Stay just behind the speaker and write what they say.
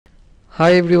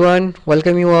Hi everyone,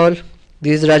 welcome you all.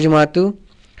 This is Raju Mahato,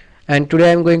 and today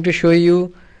I am going to show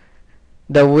you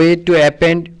the way to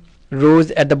append rows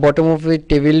at the bottom of a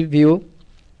table view.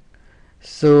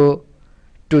 So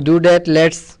to do that,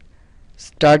 let's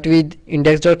start with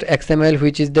index.xml,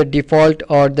 which is the default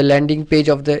or the landing page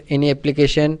of the any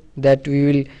application that we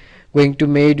will going to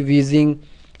made using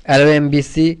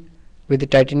LRMBC with the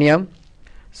Titanium.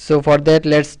 So for that,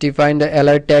 let's define the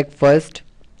LR tag first.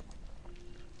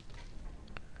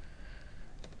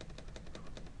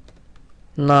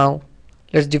 Now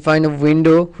let's define a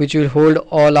window which will hold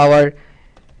all our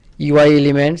UI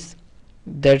elements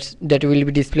that will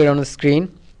be displayed on the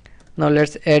screen. Now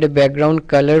let's add a background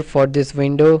color for this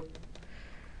window.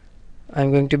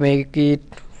 I'm going to make it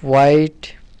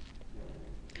white.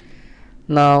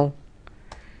 Now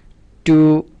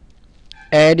to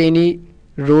add any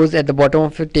rows at the bottom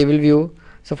of a table view,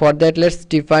 so for that let's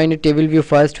define a table view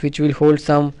first which will hold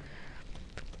some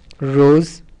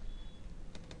rows.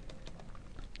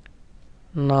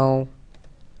 Now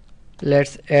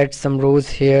let's add some rows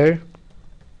here.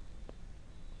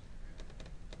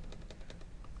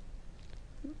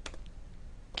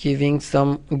 Giving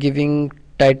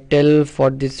title for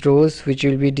these rows which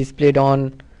will be displayed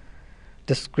on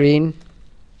the screen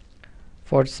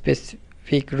for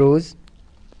specific rows.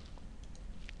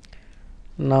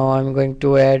 Now I'm going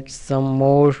to add some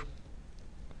more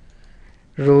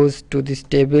rows to this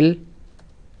table,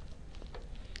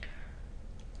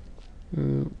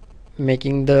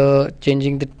 changing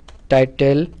the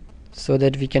title so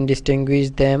that we can distinguish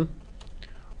them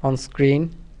on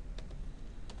screen.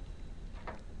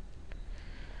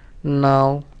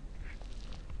 Now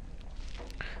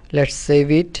let's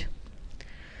save it.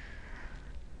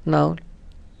 Now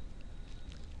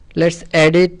let's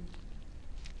add a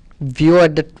view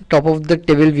at the top of the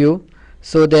table view,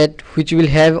 so that which will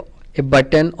have a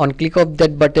button. On click of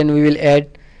that button we will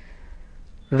add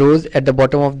rows at the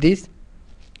bottom of these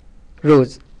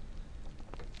rows.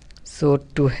 So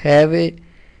to have a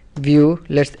view,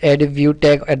 let's add a view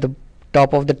tag at the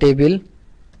top of the table.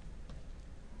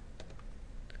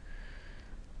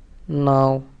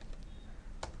 Now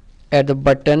add the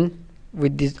button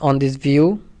with this on this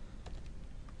view.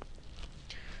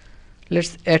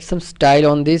 Let's add some style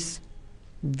on this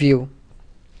view.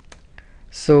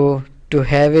 So to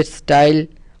have a style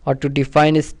or to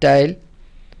define a style,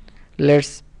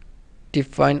 let's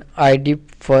define ID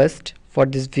first for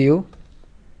this view.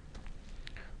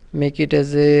 Make it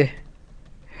as a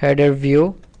header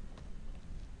view.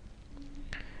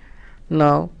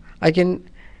 Now I can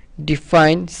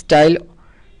define style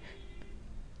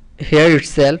here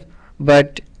itself,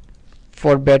 but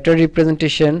for better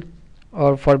representation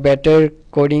or for better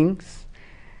coding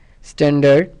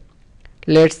standard,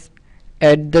 let's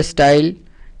add the style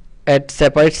at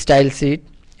separate style sheet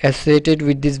associated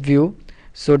with this view.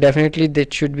 So definitely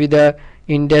that should be the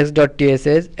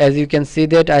index.tss. as you can see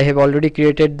that I have already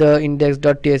created the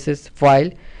index.tss file,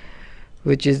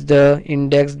 which is the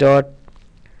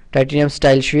index.titanium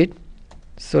style sheet.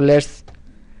 So let's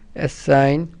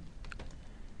assign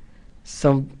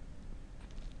some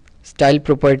style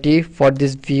property for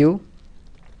this view.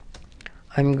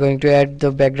 I'm going to add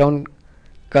the background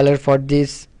color for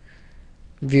this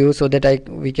view so that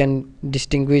we can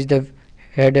distinguish the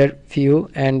header view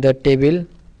and the table.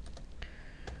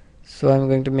 So I'm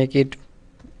going to make it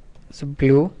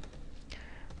blue.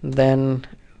 Then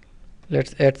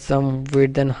let's add some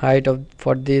width and height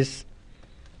for this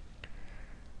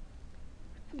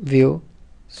view.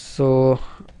 So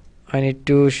I need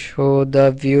to show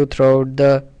the view throughout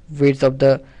the width of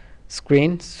the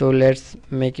screen. So let's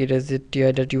make it as a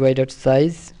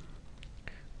ti.ui.size,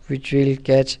 which will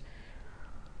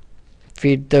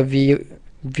fit the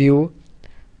view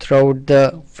throughout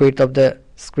the width of the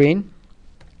screen.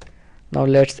 Now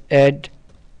let's add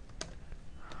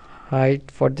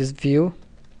height for this view.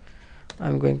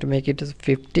 I'm going to make it as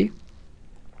 50.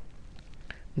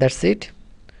 That's it.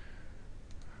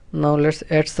 Now let's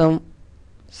add some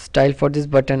style for this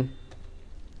button.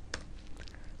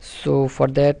 So for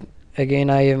that, again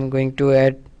I am going to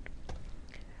add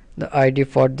the ID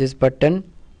for this button,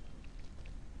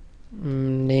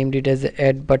 named it as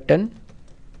add button.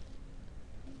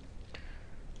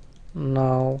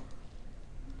 Now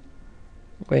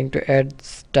going to add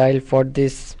style for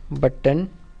this button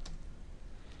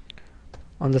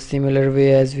on the similar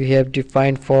way as we have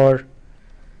defined for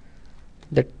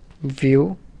the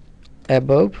view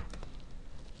above.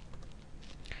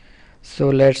 So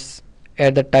let's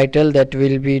add the title that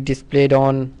will be displayed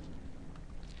on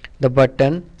the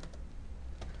button,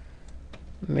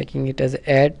 making it as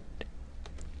add.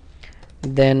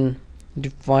 Then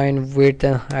define width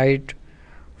and height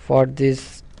for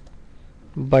this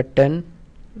button.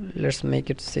 Let's make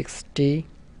it 60,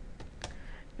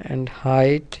 and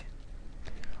height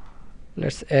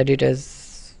let's add it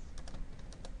as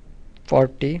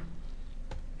 40,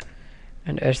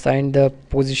 and assign the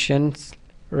positions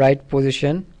right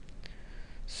position.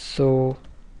 So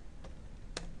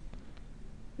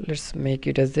let's make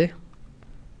it as a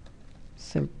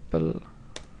simple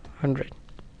 100.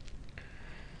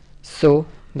 So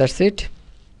that's it.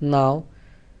 Now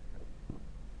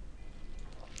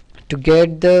to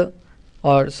get the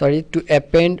to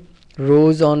append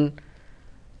rows on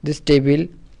this table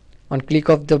on click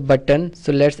of the button,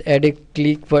 so let's add a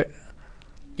click for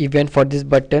event for this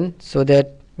button so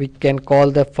that we can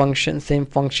call the same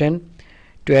function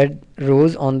to add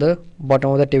rows on the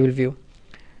bottom of the table view.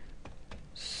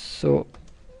 So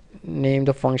name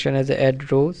the function as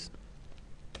add rows.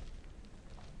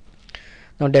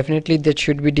 Now definitely that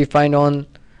should be defined on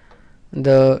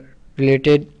the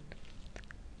related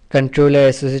controller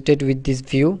associated with this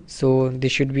view, so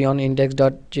this should be on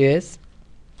index.js.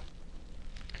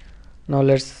 Now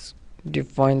let's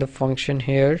define the function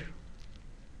here.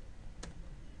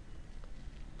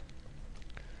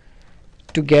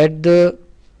 To get the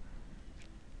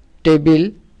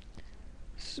table,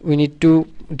 we need to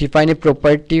define a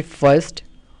property first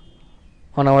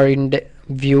on our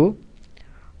view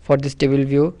for this table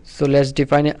view. So let's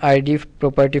define an id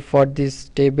property for this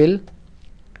table,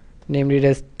 named it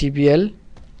as tbl.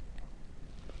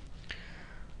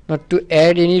 Now to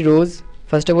add any rows,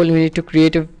 first of all we need to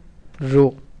create a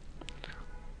row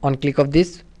on click of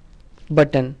this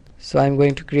button. So I'm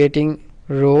going to creating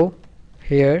row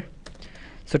here.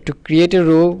 So to create a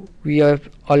row, we have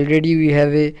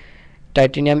a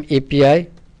Titanium API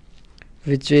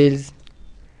which is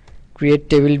create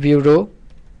table view row.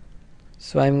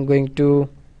 So I'm going to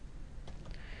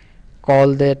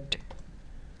call that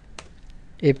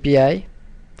API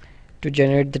to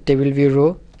generate the table view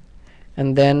row,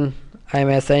 and then I'm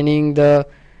assigning the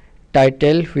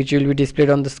title which will be displayed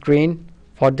on the screen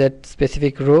for that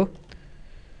specific row.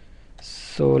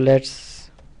 So let's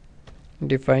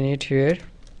define it here,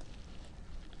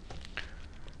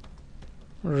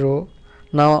 row.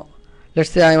 Now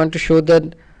let's say I want to show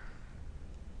the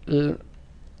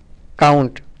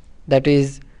count, that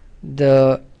is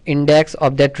the index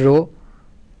of that row,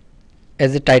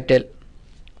 as a title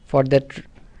for that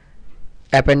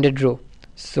appended row.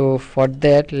 So for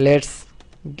that, let's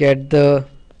get the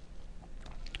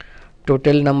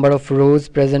total number of rows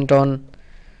present on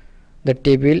the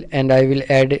table, and I will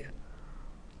add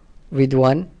with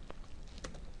 1.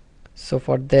 So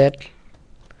for that,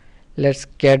 let's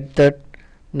get the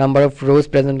number of rows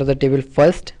present on the table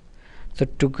first. So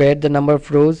to get the number of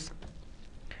rows,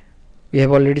 we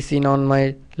have already seen on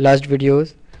my last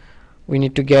videos, we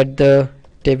need to get the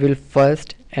table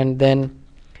first, and then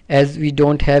as we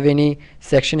don't have any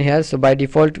section here, so by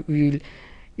default it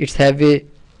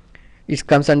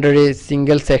comes under a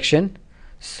single section,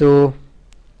 so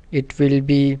it will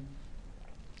be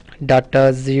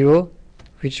data 0,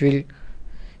 which is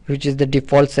the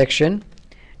default section.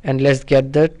 And let's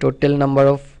get the total number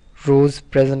of rows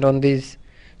present on this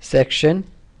section,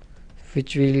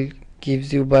 which will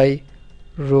gives you by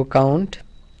row count.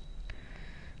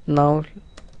 Now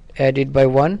add it by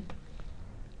 1.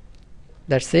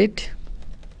 That's it.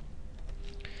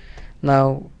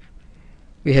 Now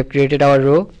we have created our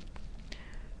row.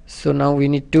 So now we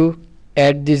need to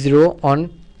add this row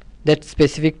on that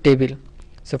specific table.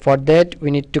 So for that, we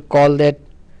need to call that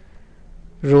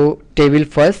row table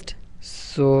first.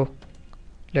 So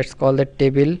let's call that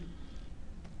table.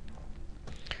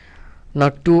 Now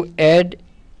to add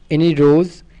any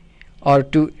rows or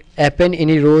to append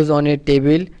any rows on a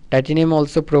table, Titanium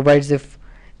also provides a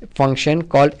function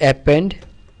called append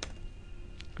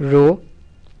row.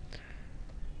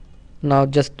 Now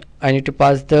just I need to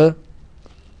pass the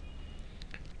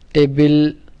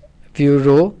table view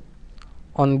row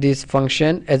on this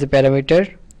function as a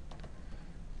parameter.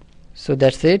 So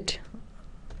that's it.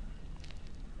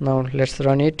 Now let's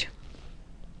run it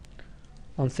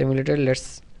on simulator.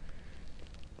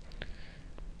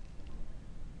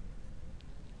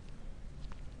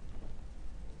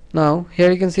 Now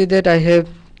here you can see that I have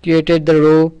created the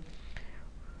row,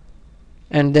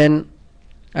 and then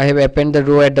I have append the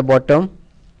row at the bottom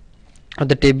of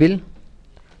the table.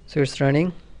 So it's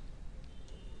running.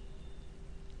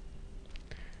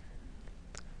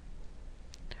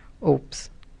 Oops,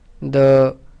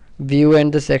 the view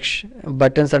and the section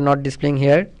buttons are not displaying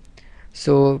here.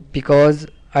 So because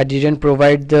I didn't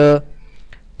provide the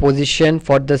position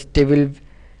for this table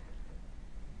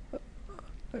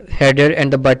header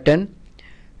and the button.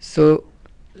 So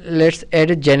let's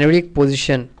add a generic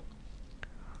position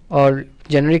or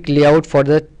generic layout for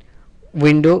the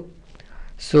window,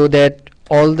 so that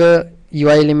all the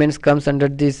UI elements comes under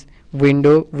this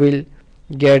window will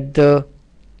get the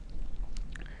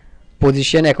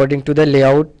position according to the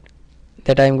layout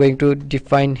that I am going to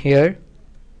define here.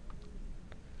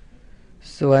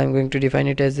 So I am going to define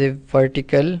it as a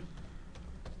vertical,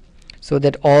 so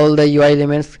that all the UI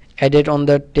elements added on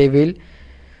the table,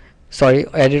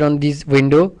 added on this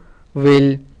window,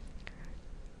 will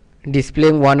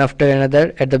display one after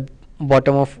another at the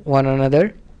bottom of one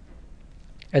another,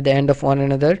 at the end of one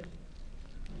another.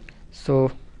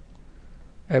 So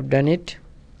I've done it.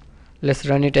 Let's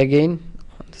run it again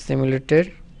on the simulator.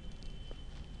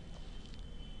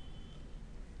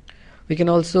 We can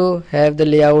also have the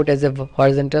layout as a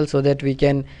horizontal, so that we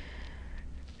can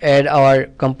add our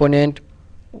component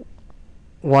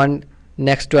one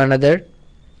next to another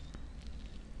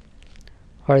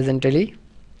horizontally.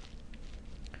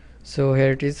 So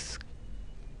here it is.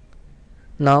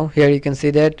 Now here you can see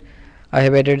that I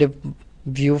have added a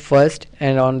view first,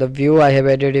 and on the view I have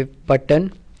added a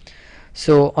button.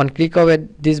 So on click of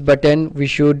this button, we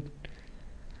should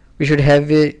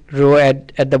have a row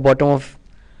at the bottom of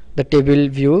the table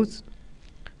views.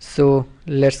 So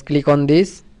let's click on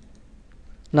this.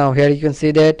 Now here you can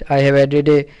see that I have added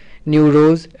a new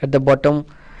rows at the bottom,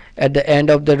 at the end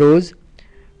of the rows,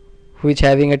 which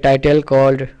having a title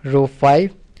called row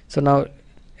 5. So now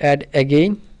add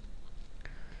again.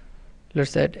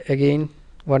 Let's add again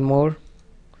one more.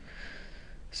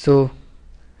 So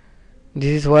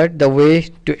this is what the way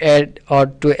to add or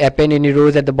to append any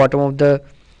rows at the bottom of the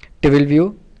table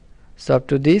view. So up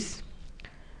to this.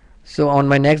 So on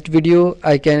my next video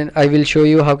I will show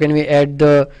you how can we add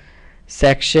the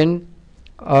section,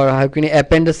 or how can we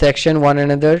append the section one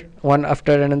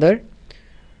after another.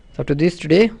 So up to this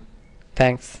today.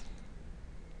 Thanks.